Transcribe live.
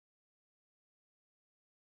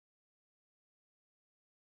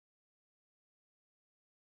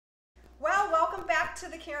back to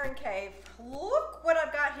the Karen Cave. Look what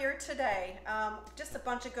I've got here today. Just a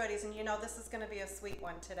bunch of goodies, and you know this is going to be a sweet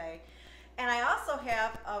one today. And I also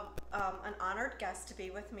have an honored guest to be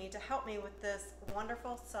with me to help me with this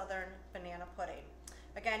wonderful southern banana pudding.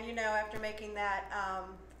 Again, you know, after making that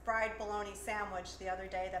fried bologna sandwich the other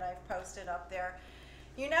day that I've posted up there,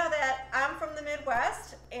 you know that I'm from the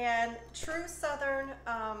Midwest, and true southern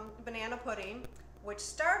banana pudding, which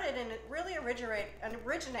started and it really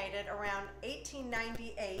originated around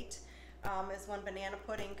 1898 is when banana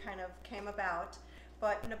pudding kind of came about.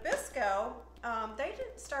 But Nabisco, they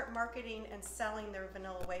didn't start marketing and selling their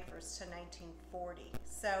vanilla wafers to 1940.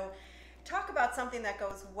 So talk about something that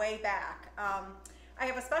goes way back. I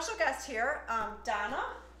have a special guest here, Donna.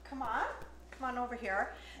 Come on over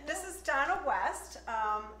here. This is Donna West,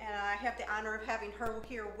 and I have the honor of having her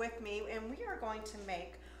here with me, and we are going to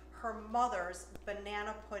make her mother's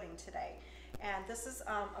banana pudding today. And this is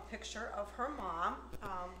a picture of her mom.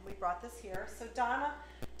 We brought this here. So Donna,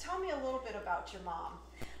 tell me a little bit about your mom.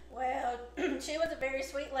 Well, she was a very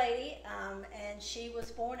sweet lady, and she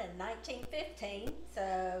was born in 1915.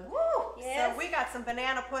 So, woo! Yes. So we got some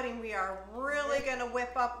banana pudding we are really going to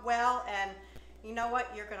whip up well, and you know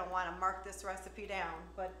what? You're going to want to mark this recipe down.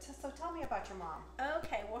 But so tell me about your mom.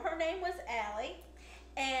 Okay, well, her name was Allie,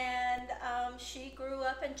 and she grew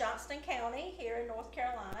up in Johnston County here in North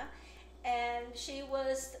Carolina, and she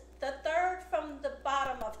was the third from the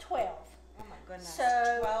bottom of 12. Oh my goodness.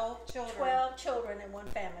 So 12 children. 12 children in one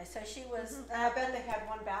family. So she was. I bet they had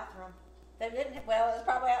one bathroom. They didn't. Well, it was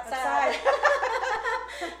probably outside.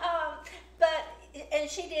 And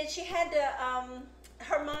she had to.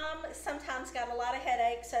 Her mom sometimes got a lot of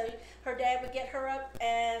headaches, so her dad would get her up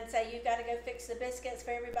and say, "You've got to go fix the biscuits for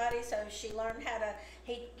everybody." So she learned how to.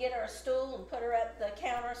 He'd get her a stool and put her at the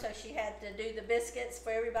counter, so she had to do the biscuits for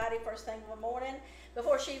everybody first thing in the morning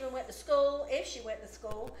before she even went to school, if she went to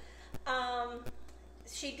school.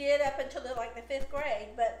 She did up until the 5th grade,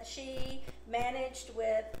 but she managed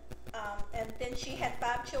with, and then she had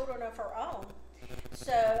 5 children of her own.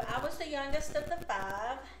 So I was the youngest of the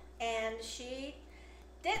 5, and she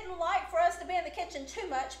didn't like for us to be in the kitchen too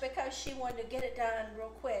much because she wanted to get it done real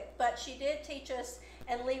quick. But she did teach us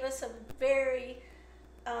and leave us some very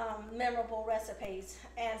memorable recipes,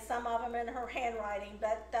 and some of them in her handwriting.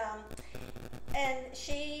 But and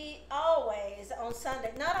she always on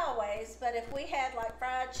Sunday, not always, but if we had like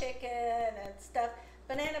fried chicken and stuff,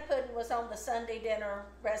 banana pudding was on the Sunday dinner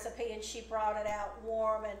recipe, and she brought it out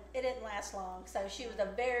warm, and it didn't last long. So she was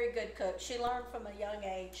a very good cook. She learned from a young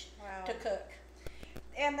age to cook.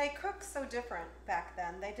 And they cooked so different back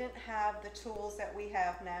then. They didn't have the tools that we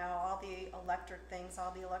have now, all the electric things,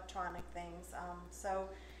 all the electronic things. So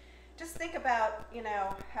just think about, you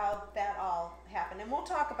know, how that all happened. And we'll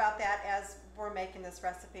talk about that as we're making this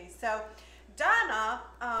recipe. So Donna,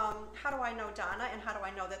 how do I know Donna, and how do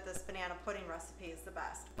I know that this banana pudding recipe is the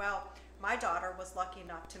best? Well, my daughter was lucky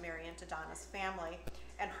enough to marry into Donna's family,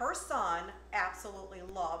 and her son absolutely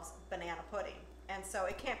loves banana pudding. And so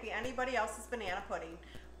it can't be anybody else's banana pudding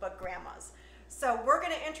but Grandma's. So we're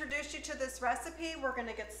going to introduce you to this recipe. We're going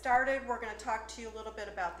to get started. We're going to talk to you a little bit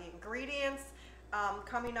about the ingredients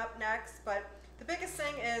coming up next. But the biggest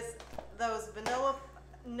thing is those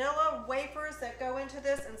vanilla wafers that go into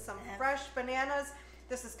this, and some fresh bananas.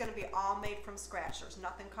 This is going to be all made from scratch. There's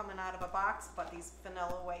nothing coming out of a box but these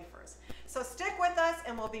vanilla wafers. So stick with us,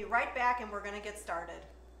 and we'll be right back, and we're going to get started.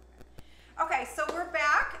 Okay, so we're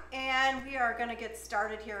back, and we are going to get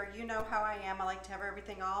started here. You know how I am. I like to have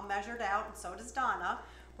everything all measured out, and so does Donna.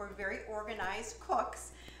 We're very organized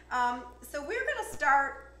cooks. So we're going to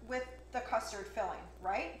start with the custard filling,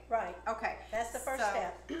 right? Right. Okay. That's the first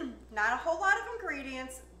step. Not a whole lot of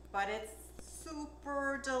ingredients, but it's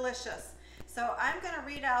super delicious. So I'm going to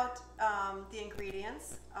read out the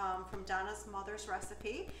ingredients from Donna's mother's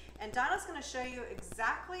recipe, and Donna's going to show you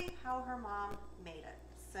exactly how her mom made it.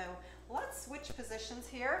 So let's switch positions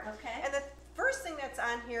here. Okay. And the first thing that's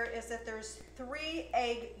on here is that there's 3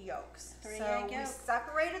 egg yolks. Egg yolks. We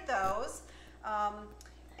separated those.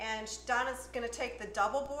 And Donna's going to take the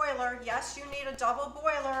double boiler. Yes, you need a double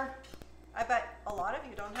boiler. I bet a lot of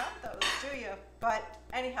you don't have those, do you? But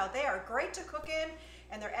anyhow, they are great to cook in,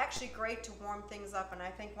 and they're actually great to warm things up. And I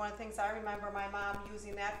think one of the things I remember my mom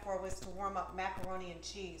using that for was to warm up macaroni and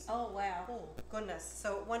cheese. Oh, wow. Oh, goodness.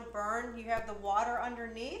 So it wouldn't burn. You have the water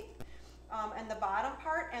underneath and the bottom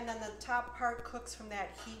part, and then the top part cooks from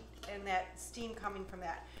that heat and that steam coming from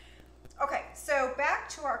that. Okay, so back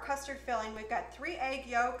to our custard filling. We've got 3 egg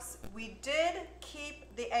yolks. We did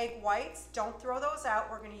keep the egg whites. Don't throw those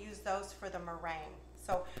out. We're going to use those for the meringue.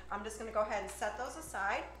 So I'm just going to go ahead and set those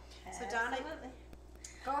aside. So Donna,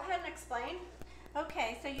 go ahead and explain.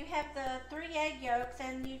 Okay, so you have the 3 egg yolks,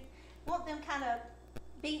 and you want them kind of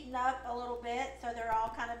beaten up a little bit so they're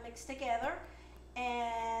all kind of mixed together.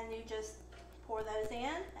 And you just pour those in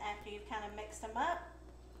after you've kind of mixed them up.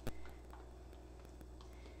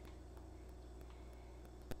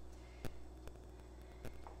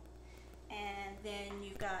 And then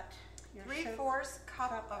you got your 3/4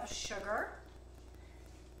 cup of sugar.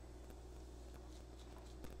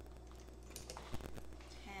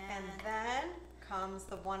 And then comes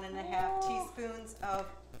the 1½ teaspoons of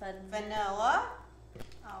vanilla.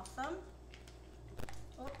 Awesome.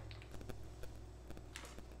 Oh.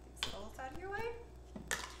 These bowls out of your way.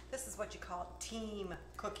 This is what you call team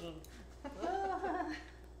cooking.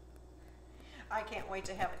 I can't wait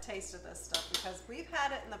to have a taste of this stuff because we've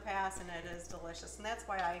had it in the past and it is delicious. And that's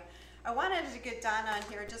why I wanted to get Donna on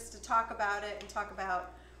here just to talk about it and talk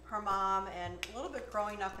about her mom and a little bit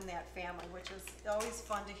growing up in that family, which is always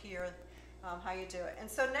fun to hear how you do it. And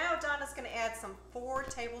so now Donna's going to add some 4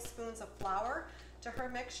 tablespoons of flour to her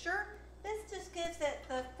mixture. This just gives it,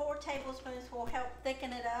 the 4 tablespoons will help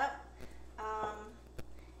thicken it up.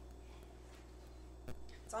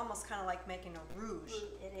 It's almost kind of like making a rouge.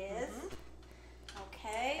 It is.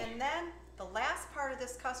 Okay. And then the last part of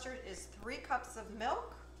this custard is 3 cups of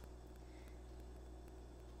milk.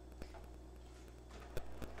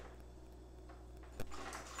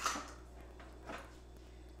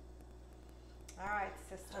 All right,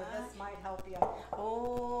 sister, this might help you.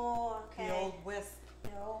 Oh, okay. The old whisk. The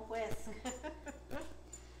old whisk.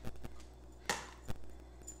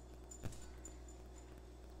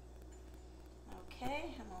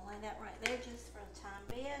 Okay, I'm gonna lay that right there just for the time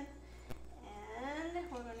being.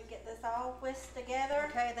 And we're gonna get this all whisked together.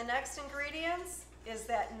 Okay, the next ingredients is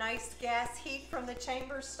that nice gas heat from the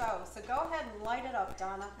chamber stove. So go ahead and light it up,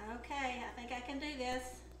 Donna. Okay, I think I can do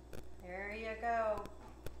this. There you go.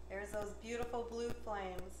 There's those beautiful blue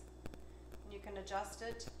flames. You can adjust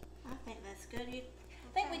it. I think that's good. I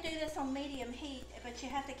think we do this on medium heat, but you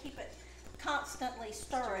have to keep it constantly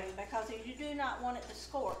stirring because you do not want it to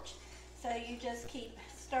scorch. So you just keep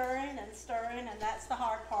stirring, and that's the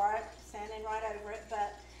hard part, standing right over it.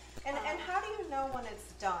 But and how do you know when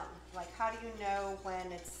it's done? Like, how do you know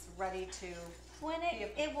when it's ready to? When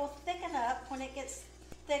it will thicken up. When it gets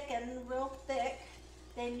thickened, real thick,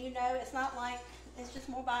 then you know it's not like, it's just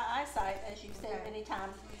more by eyesight, as you've said many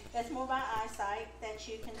times. It's more by eyesight that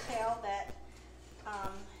you can tell that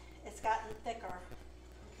it's gotten thicker.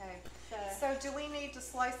 Okay. So do we need to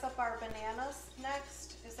slice up our bananas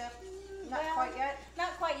next? Is that not quite yet?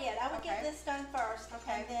 Not quite yet. I would get this done first.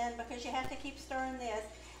 Okay. And then, because you have to keep stirring this.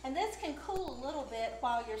 And this can cool a little bit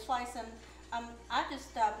while you're slicing. I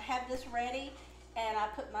just have this ready, and I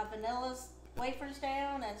put my vanilla wafers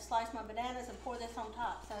down and slice my bananas and pour this on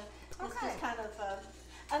top. So it's just kind of,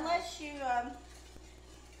 unless you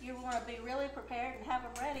want to be really prepared and have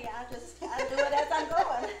them ready, I do it as I'm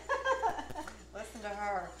going. Listen to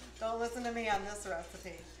her. Don't listen to me on this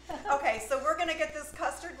recipe. Okay, so we're going to get this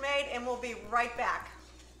custard made and we'll be right back.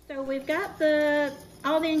 So we've got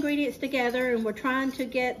all the ingredients together, and we're trying to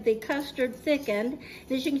get the custard thickened.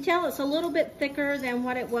 As you can tell, it's a little bit thicker than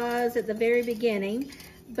what it was at the very beginning,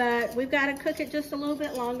 but we've got to cook it just a little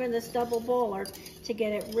bit longer in this double boiler to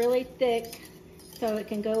get it really thick so it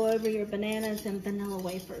can go over your bananas and vanilla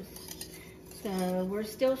wafers. So we're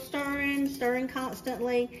still stirring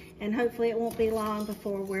constantly, and hopefully it won't be long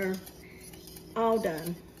before we're all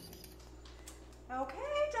done.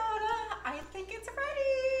 Okay, Donna, I think it's ready.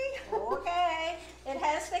 Okay, it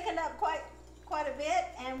has thickened up quite a bit,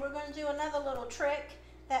 and we're going to do another little trick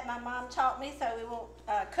that my mom taught me so we won't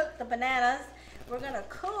cook the bananas. We're going to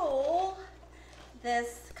cool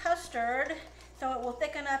this custard so it will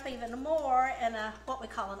thicken up even more in what we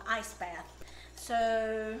call an ice bath.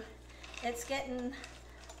 So it's getting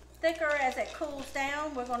thicker as it cools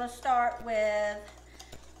down. We're going to start with,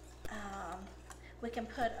 we can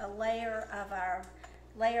put a layer of our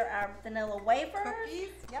vanilla wafers. Cookies?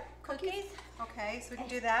 Yep. Cookies. Okay, so we can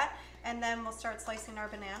do that, and then we'll start slicing our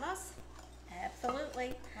bananas.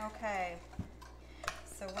 Absolutely. Okay.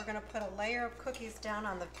 So we're going to put a layer of cookies down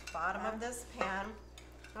on the bottom of this pan.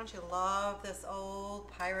 Don't you love this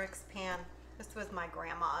old Pyrex pan? This was my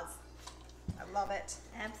grandma's. I love it.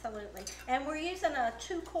 Absolutely. And we're using a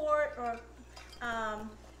 2-quart or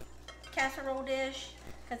casserole dish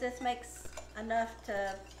because this makes enough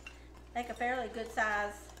to make a fairly good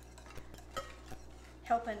size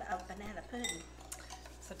helping of banana pudding.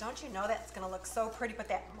 So don't you know that's going to look so pretty with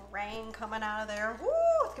that meringue coming out of there? Woo,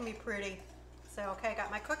 it's going to be pretty. So, okay, I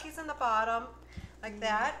got my cookies in the bottom like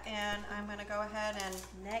that, and I'm going to go ahead and...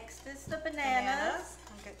 Next is the bananas.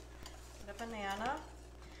 Get a banana.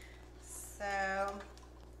 So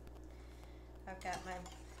I've got my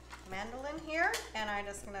mandolin here, and I'm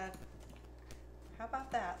just gonna, how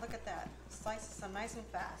about that? Look at that. Slices them nice and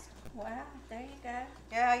fast. Wow, there you go.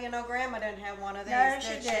 Yeah, you know, Grandma didn't have one of these, No,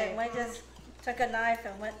 did she didn't. We just took a knife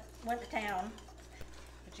and went to town.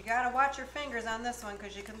 But you gotta watch your fingers on this one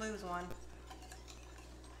because you could lose one.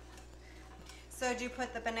 So do you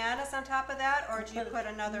put the bananas on top of that, or do you put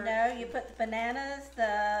another? No, you put the bananas.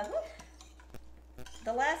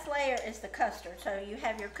 The last layer is the custard. So you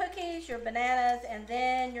have your cookies, your bananas, and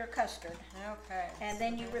then your custard. Okay. And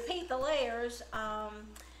then you repeat the layers.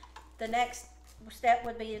 The next step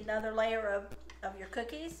would be another layer of your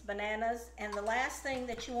cookies, bananas, and the last thing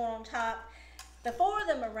that you want on top before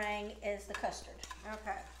the meringue is the custard.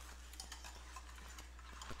 Okay.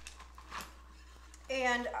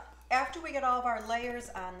 And after we get all of our layers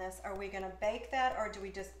on this, are we going to bake that, or do we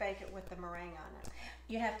just bake it with the meringue on it?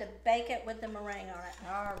 You have to bake it with the meringue on it.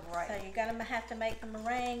 All right. So you're gonna have to make the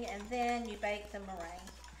meringue, and then you bake the meringue,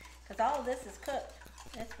 because all of this is cooked.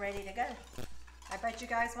 It's ready to go. I bet you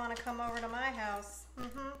guys want to come over to my house.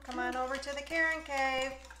 Come on over to the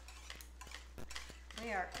KarenKave.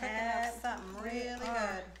 We are cooking up something really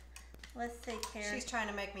good. Let's see, Karen. She's trying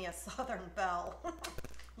to make me a Southern Belle.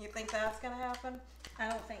 You think that's gonna happen? I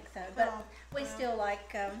don't think so, but we still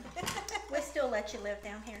like, we still let you live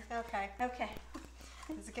down here. Okay. Okay.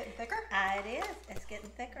 Is it getting thicker? It is. It's getting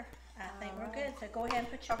thicker. I think we're good. So go ahead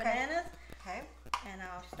and put your bananas. Okay. And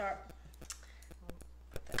I'll start.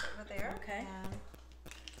 Put that over there. Okay. And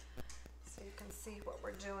so you can see what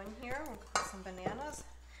we're doing here. We'll put some bananas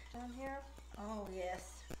down here. Oh,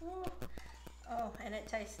 yes. Ooh. Oh, and it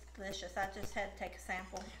tastes delicious. I just had to take a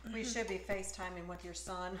sample. We should be FaceTiming with your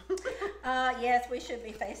son. Yes, we should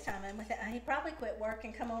be FaceTiming with it. He probably quit work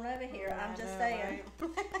and come on over here. I'm just saying.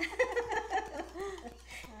 Right?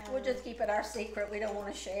 We'll just keep it our secret. We don't want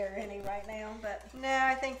to share any right now, but No,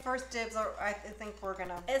 I think first dibs are, I think we're going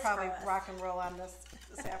to probably rock and roll on this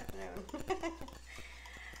afternoon.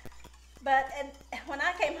 But when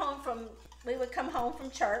I came home we would come home from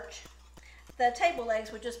church. The table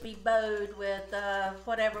legs would just be bowed with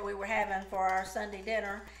whatever we were having for our Sunday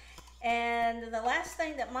dinner. And the last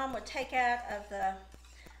thing that Mom would take out of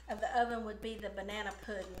the oven would be the banana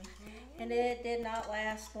pudding. And it did not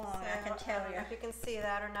last long, so, I can tell you. I don't know if you can see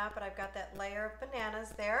that or not, but I've got that layer of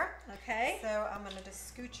bananas there. Okay. So I'm going to just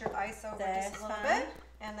scoot your ice over just a little bit,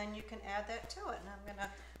 and then you can add that to it. And I'm going to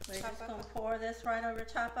We're just going to pour this right over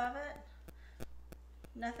top of it.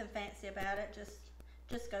 Nothing fancy about it,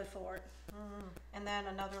 just go for it. And then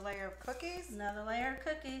another layer of cookies. Another layer of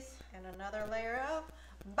cookies. And another layer of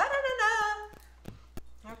banana.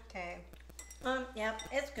 Okay. Yep,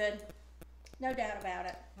 it's good. No doubt about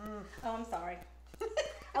it. Oh, I'm sorry.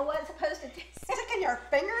 I wasn't supposed to sticking your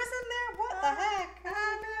fingers in there? What the heck?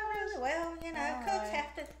 Well, you know, cooks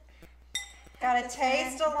have to. Got to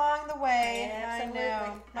taste along the way. Yeah, I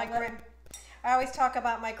know. I always talk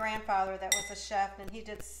about my grandfather that was a chef, and he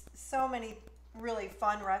did so many really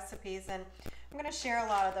fun recipes, and I'm going to share a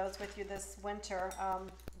lot of those with you this winter.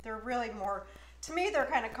 They're really more, to me, they're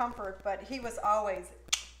kind of comfort, but he was always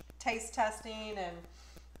taste testing, and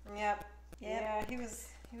yeah, he was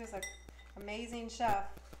an amazing chef.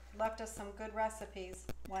 Left us some good recipes.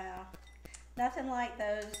 Wow, nothing like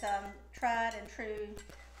those tried and true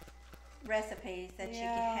recipes that you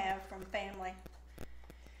can have from family.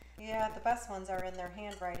 Yeah, the best ones are in their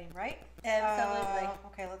handwriting, right? Absolutely.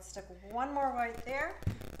 Okay, let's stick one more right there.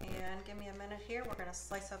 And give me a minute here. We're going to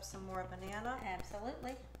slice up some more banana.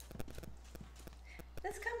 Absolutely.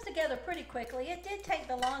 This comes together pretty quickly. It did take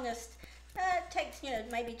the longest. It takes,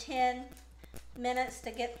 maybe 10 minutes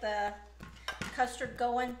to get the custard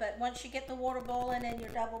going. But once you get the water boiling in your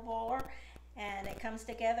double boiler and it comes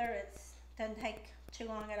together, it doesn't take too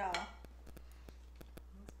long at all.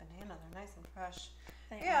 These banana, they're nice and fresh.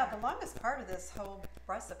 The longest part of this whole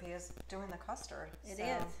recipe is doing the custard. It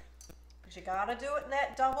is. But you gotta do it in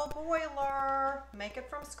that double boiler. Make it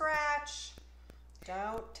from scratch.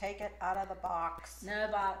 Don't take it out of the box. No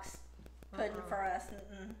box pudding for us.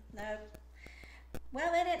 No.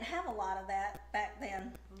 Well, they didn't have a lot of that back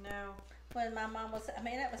then. No. When my mom was,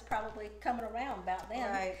 it was probably coming around about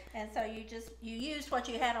then. Right. And so you used what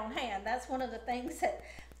you had on hand. That's one of the things that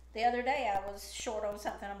the other day I was short on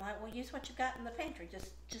something. I'm like, well, use what you got in the pantry.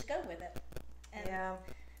 Just go with it. And yeah.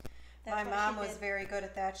 My mom was very good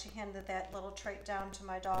at that. She handed that little trait down to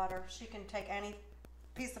my daughter. She can take any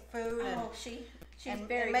piece of food and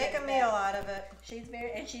make a meal out of it. She's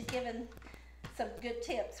given some good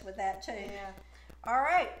tips with that too. Yeah. All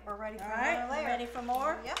right, we're ready for another layer. Ready for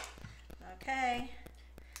more? Yep. Okay.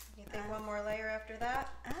 You think one more layer after that?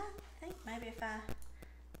 I think maybe if I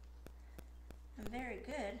and very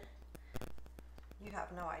good. You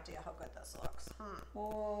have no idea how good this looks.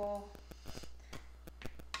 Well,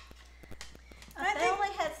 if they only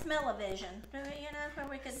had smell-o-vision, you know, where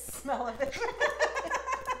we could smell of it.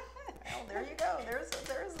 Well, there you go. There's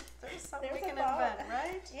something we can invent,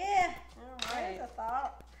 right? Yeah. All right. There's a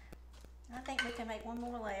thought. I think we can make one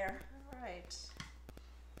more layer. All right.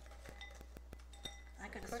 I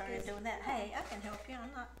could have started doing that. Hey, I can help you.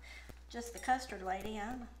 I'm not just the custard lady.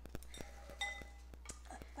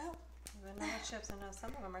 Well, vanilla chips. I know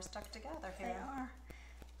some of them are stuck together here. They are.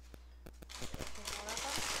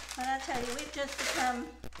 But I tell you, we've just become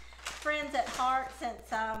friends at heart since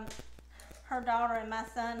her daughter and my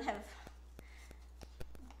son have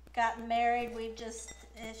gotten married.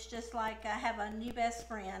 It's just like I have a new best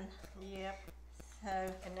friend. Yep. So.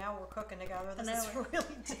 And now we're cooking together. This is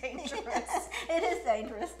really dangerous. It is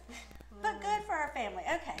dangerous, but good for our family.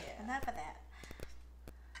 Okay, enough of that.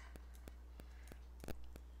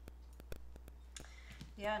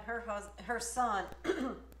 Yeah, and her son,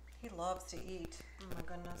 he loves to eat. Oh my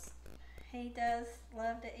goodness. He does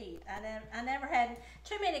love to eat. I never had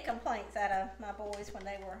too many complaints out of my boys when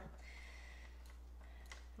they were.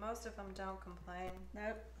 Most of them don't complain.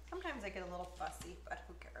 Nope. Sometimes they get a little fussy, but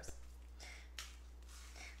who cares?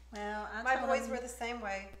 Well, my boys were the same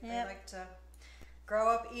way. Yep. They like to grow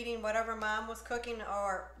up eating whatever mom was cooking,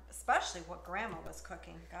 or especially what grandma was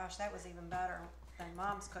cooking. Gosh, that was even better than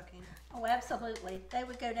mom's cooking. Oh, absolutely. They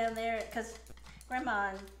would go down there because Grandma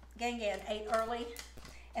and Gangan ate early,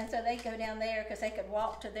 and so they'd go down there because they could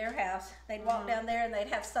walk to their house. They'd walk down there and they'd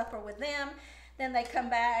have supper with them. Then they'd come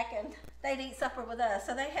back and they'd eat supper with us.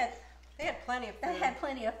 So they had plenty of food. They had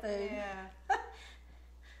plenty of food. Yeah.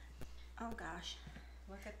 Oh gosh.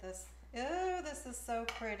 Look at this. Oh, this is so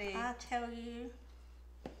pretty. I tell you.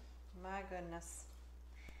 My goodness.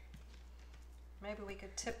 Maybe we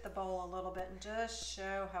could tip the bowl a little bit and just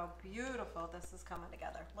show how beautiful this is coming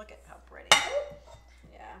together. Look at how pretty.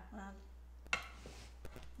 Yeah.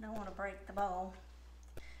 Don't want to break the bowl.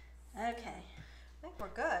 Okay. I think we're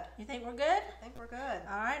good. You think we're good? I think we're good.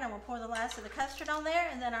 All right, I'm going to pour the last of the custard on there,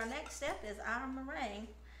 and then our next step is our meringue.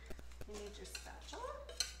 You need your spatula.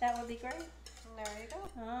 That would be great. There you go.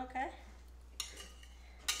 Okay.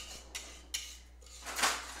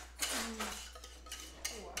 Let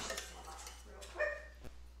me wash this one off real quick.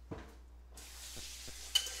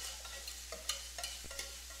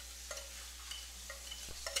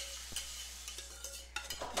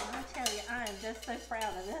 Well, I tell you, I am just so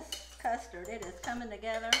proud of this custard. It is coming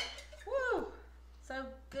together. Woo! So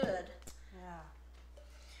good. Yeah.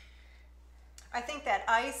 I think that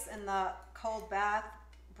ice and the cold bath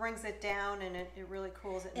brings it down, and it really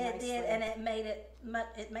cools it nicely. It did, and it made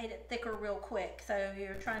it thicker real quick. So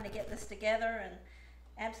you're trying to get this together, and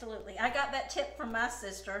absolutely. I got that tip from my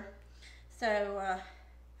sister, so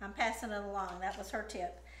I'm passing it along. That was her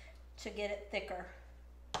tip, to get it thicker.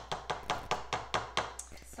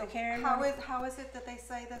 So Karen, how is it that they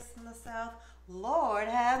say this in the South? Lord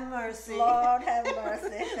have mercy. Lord have mercy.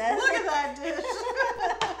 Look at that dish.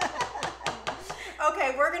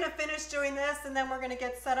 Okay, we're going to finish doing this, and then we're going to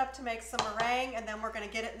get set up to make some meringue, and then we're going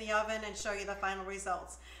to get it in the oven and show you the final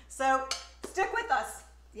results. So stick with us.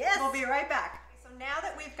 Yes. We'll be right back. So now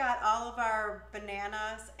that we've got all of our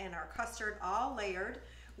bananas and our custard all layered,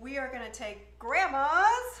 we are going to take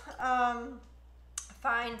Grandma's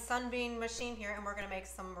fine sunbeam machine here, and we're going to make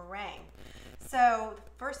some meringue. So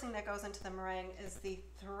first thing that goes into the meringue is the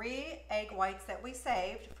 3 egg whites that we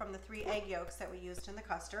saved from the 3 egg yolks that we used in the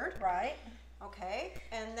custard. Right. Okay,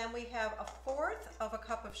 and then we have 1/4 of a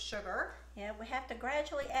cup of sugar. Yeah, we have to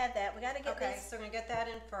gradually add that. We got to get Okay, this. so we're going to get that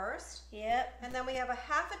in first. Yep. And then we have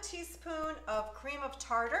 1/2 teaspoon of cream of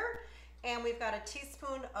tartar, and we've got 1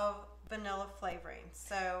 teaspoon of vanilla flavoring.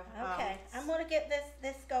 So Okay, I'm going to get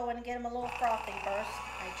this going and get them a little frothy first.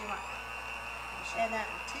 I do want And a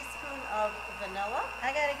teaspoon of vanilla.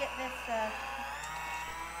 I got to get this,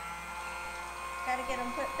 got to get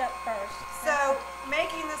them whipped up first. So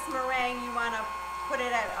making this meringue, you want to put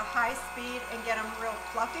it at a high speed and get them real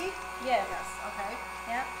fluffy? Yes. Yes, okay.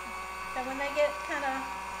 Yep. So when they get kind of,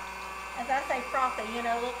 as I say, frothy, you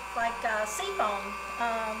know, looks like sea foam,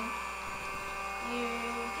 you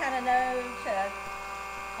kind of know to,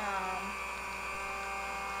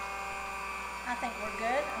 I think we're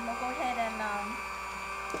good. I'm going to go ahead and,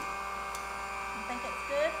 you think it's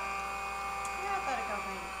good? Yeah, I thought it got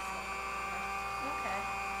me. Okay.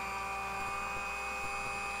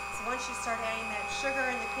 So once you start adding that sugar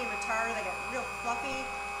and the cream of tartar, they get real fluffy,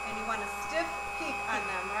 and you want a stiff peak on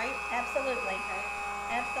them, right? Absolutely. Okay.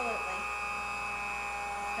 Absolutely.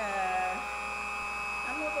 So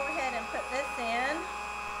I'm going to go ahead and put this in.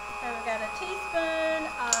 So we've got 1 teaspoon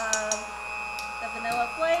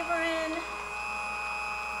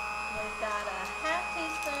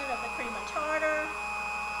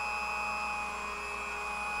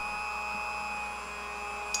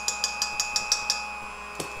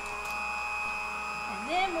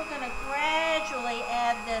going to gradually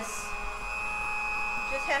add this.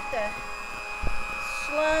 You just have to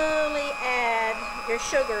slowly add your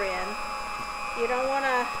sugar in. You don't want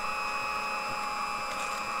to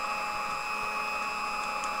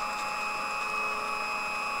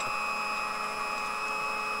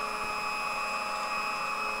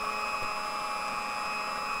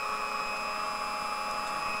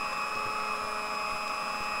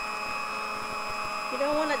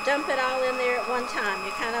dump it all in there at one time.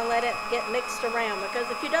 You kind of let it get mixed around, because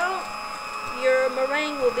if you don't, your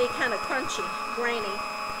meringue will be kind of crunchy, grainy.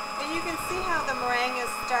 And you can see how the meringue is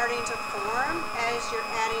starting to form as you're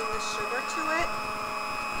adding the sugar to it.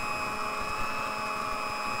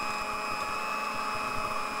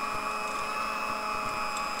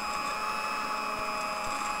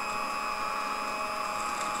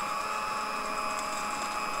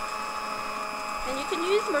 And you can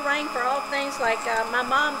use meringue for all things, like my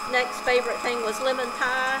mom's next favorite thing was lemon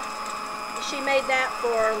pie. She made that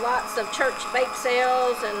for lots of church bake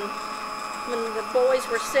sales, and when the boys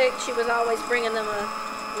were sick, she was always bringing them a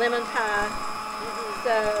lemon pie.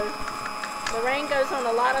 So meringue goes on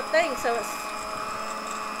a lot of things, so it's...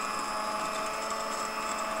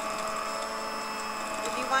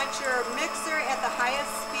 If you want your mixer at the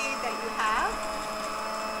highest speed that you have,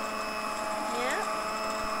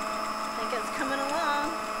 it's coming along.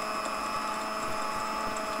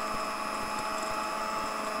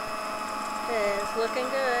 It's looking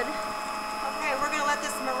good. Okay, we're going to let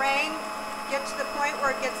this meringue get to the point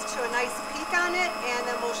where it gets to a nice peak on it, and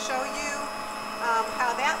then we'll show you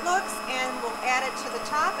how that looks, and we'll add it to the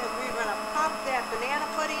top, and we're going to pop that banana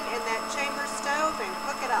pudding in that chamber stove and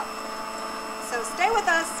cook it up. So stay with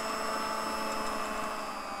us.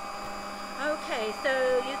 Okay, so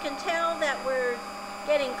you can tell that we're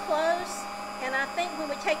getting close, and I think when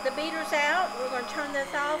we take the beaters out, we're going to turn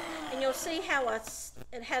this off, and you'll see how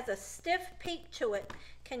it has a stiff peak to it.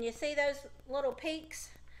 Can you see those little peaks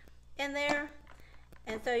in there?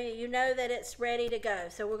 And so you know that it's ready to go.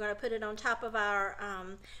 So we're going to put it on top of our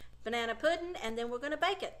banana pudding, and then we're going to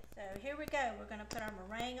bake it. So here we go. We're going to put our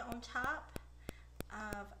meringue on top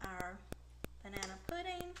of our banana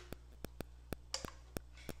pudding.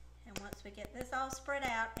 And once we get this all spread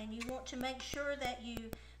out, and you want to make sure that you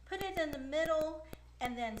put it in the middle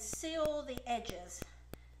and then seal the edges,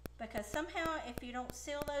 because somehow if you don't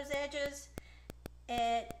seal those edges,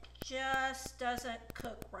 it just doesn't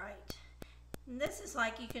cook right. And this is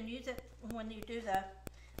like, you can use it when you do the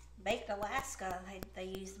baked Alaska, they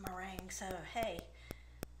use meringue, so hey,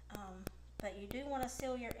 but you do want to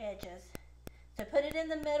seal your edges. So put it in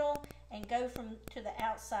the middle and go to the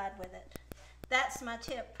outside with it. That's my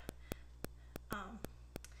tip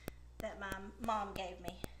that my mom gave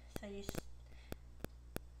me. So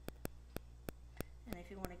and if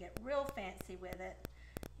you want to get real fancy with it,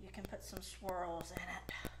 you can put some swirls in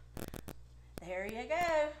it. There you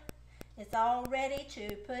go. It's all ready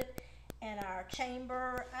to put in our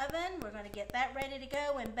chamber oven. We're going to get that ready to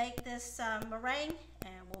go and bake this meringue,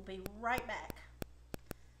 and we'll be right back.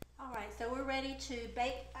 All right, so we're ready to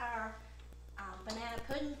bake our banana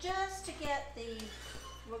pudding. Just to get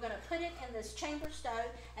we're going to put it in this chamber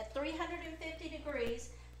stove at 350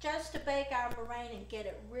 degrees just to bake our meringue and get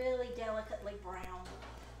it really delicately brown.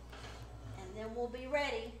 And then we'll be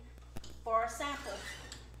ready for a sample.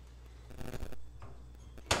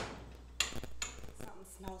 Something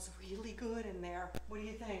smells really good in there. What do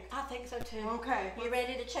you think? I think so too. Okay. You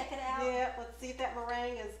ready to check it out? Yeah, let's see if that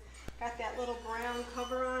meringue has got that little brown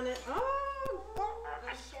cover on it. Oh,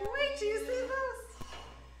 wait, do you see this?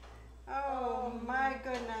 Oh my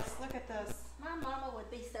goodness, look at this. My mama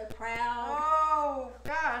would be so proud. Oh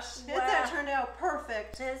gosh, that turned out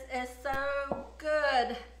perfect. This is so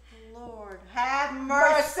good. Lord, have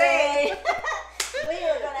mercy. We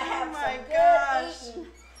are going to have some good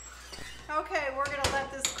eating. Okay, we're going to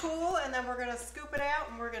let this cool, and then we're going to scoop it out,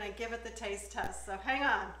 and we're going to give it the taste test. So hang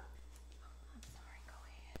on. I'm sorry, go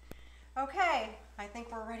ahead. Okay, I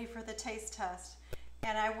think we're ready for the taste test.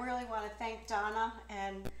 And I really want to thank Donna,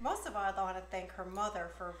 and most of all, I want to thank her mother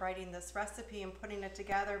for writing this recipe and putting it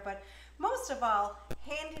together, but most of all,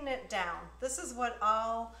 handing it down. This is what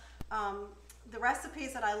all the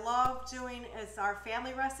recipes that I love doing is our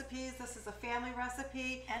family recipes. This is a family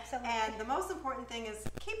recipe. Absolutely. And the most important thing is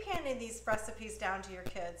keep handing these recipes down to your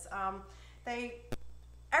kids.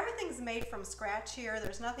 Everything's made from scratch here.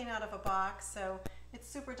 There's nothing out of a box, so it's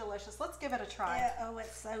super delicious. Let's give it a try. Yeah, oh,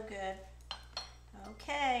 it's so good.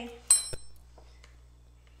 Okay.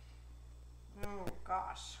 Oh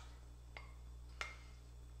gosh.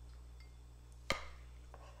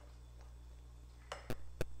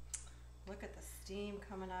 Look at the steam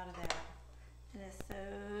coming out of that. It is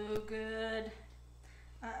so good.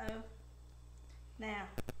 Uh-oh. Now,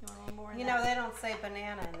 you want a little more of You that? know, they don't say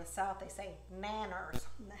banana in the South, they say nanners.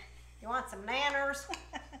 You want some nanners?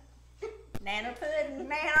 Nanner pudding.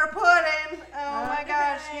 Nanner pudding. Oh my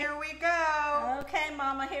gosh, Okay. here we go. Okay,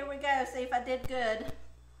 Mama, here we go. See if I did good.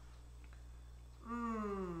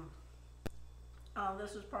 Mmm. Oh,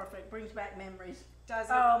 this was perfect. Brings back memories. Does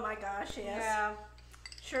it? Oh my gosh, yes. Yeah.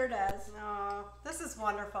 Sure does. Oh, this is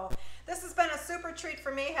wonderful. This has been a super treat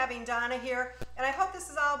for me having Donna here, and I hope this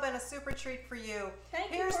has all been a super treat for you.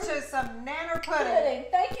 Thank you Here's for to some nanner pudding. pudding.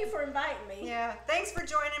 Thank you for inviting me. Yeah, thanks for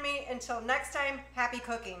joining me. Until next time, happy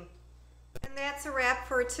cooking. And that's a wrap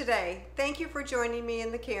for today. Thank you for joining me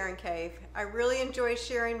in the Karen Cave. I really enjoy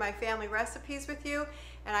sharing my family recipes with you,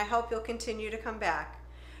 and I hope you'll continue to come back.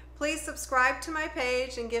 Please subscribe to my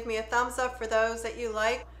page and give me a thumbs up for those that you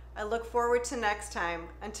like. I look forward to next time.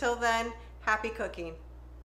 Until then, happy cooking.